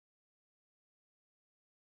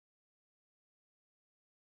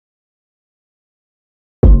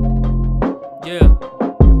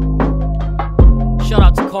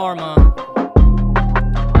Qarma.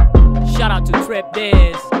 Shout out to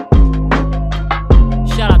Tripdisz.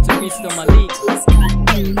 Shout out to Mr. Malique.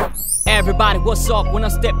 Everybody, what's up? When I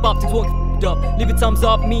step up, things won't get up. Leave a thumbs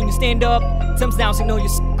up, mean you stand up. Thumbs down, signal you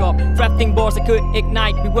suck up. Crafting bars that could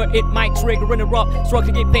ignite me where it might trigger and erupt.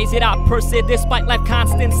 Struggle to get pace it out, persist despite life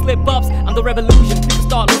constant slip-ups. I'm the revolution, people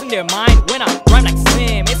start losing their mind when I rhyme like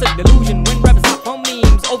Slim. It's a delusion when rappers out from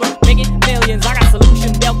memes over making millions. I got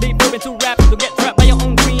solution, they'll be fervent to rap. You'll get trapped by your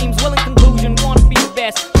own dreams. Well, in conclusion, wanna be the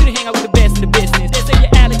best, should've hang out with the best in the business. They say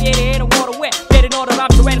you're alligator in the water wet, better know that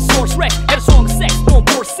I'm Tyrannosaurus Rex. Had a stronger sex, no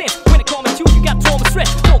more sense. When it comes to you got trauma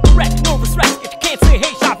stress, no correct, no restraint. If you can't say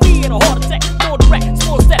hey, shot me in a heart attack. More direct,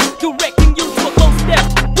 small step, directing you to a close step.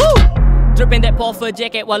 Woo! Dripping that puffer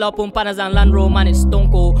jacket walaupun panas ang landro manis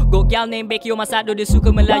tongko. Go gal named Becky on my side, do dia suka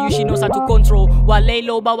Melayu, she knows how to control. While lay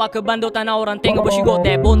low bawa ke bando tanah orang tengok, but she got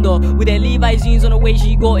that bondo. With that Levi's jeans on the way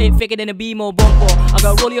she go, it thicker than a Bimo Bonko. I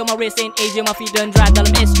got rollie on my wrist, ain't Asia, my feet done drive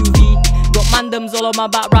dalam SUV. Got mandams all on my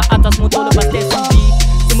back, right atas motor lepas SUV.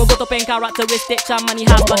 Semua botol pen characteristic, charm money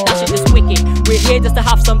has, but that shit is wicked. We're here just to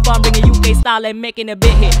have some fun, bringing UK style and making a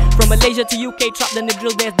big hit. From Malaysia to UK, trap then the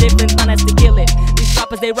drill, there's different finance to kill it. These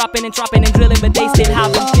rappers, they rapping and trapping and drilling, but they still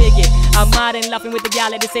haven't figured. I'm mad and laughing with the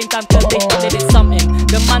gal at the same time, cause they thought they did something.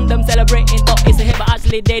 The man them celebrating, thought it's a hit, but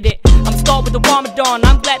actually they did. I'm start with the Ramadan,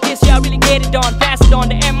 I'm glad this year I really get it done. Pass it on,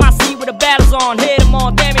 the MIC with the battles on. Hit them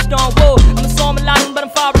all, damage done, whoa. I'm a Storm Aladdin, but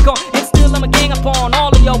I'm Farrakhan. And still I'm a gang upon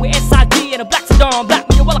all of y'all with SIG and a black sedan. Black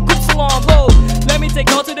me while I cook salon, whoa. Let me take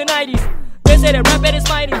y'all to the 90s. They say that rap is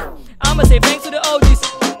mighty. I'ma say thanks to the OGs.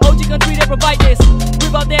 OG country that provide this.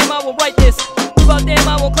 Without them I won't write this. Without them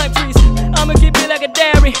I won't climb trees. I'ma keep it like a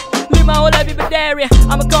dairy. Live my whole life in Bavaria.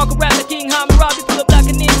 I'ma conquer rap like King Hammurabi. Pull up like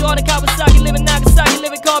a ninja on a Kawasaki. Living Nagasaki,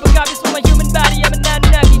 living carbon copies for my human body. I'm a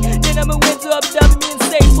Naninaki. Then I'ma win to Abu Dhabi, me and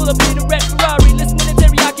States. Pull up in a red Ferrari. Listen to the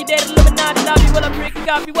teriyaki, dead Illuminati lobby. While I'm drinking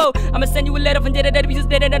coffee, whoa. I'ma send you a letter from Jeddah that we just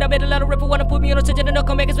dead. And I bet a lot of rapper wanna put me on a charger. And I'll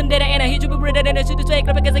come back as vendetta. And I hit you with bread. And I shoot the track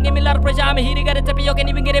because I give me a lot of pressure. I'm a hitter, got a tapioca, can't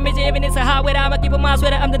even get a measure. Even it's a hot weather, I'ma keep a mind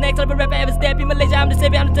sweater. I'm the next level rapper ever step in Malaysia. I'm the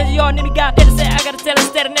savior, I'm the treasure. Y'all name me God. Better say I gotta tell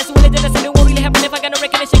instead. And that's what legend. I said it won't really happen if I got no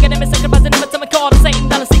recognition. Got them sacrifice and never tell me call to Satan.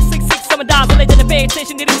 $666, some dollars on legend. Pay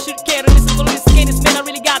attention, they really should care. And this is only this again, this man, I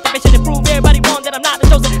really got the mission to prove everybody wrong that I'm not the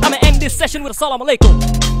chosen. I'ma end this session with a salam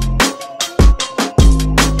alaikum.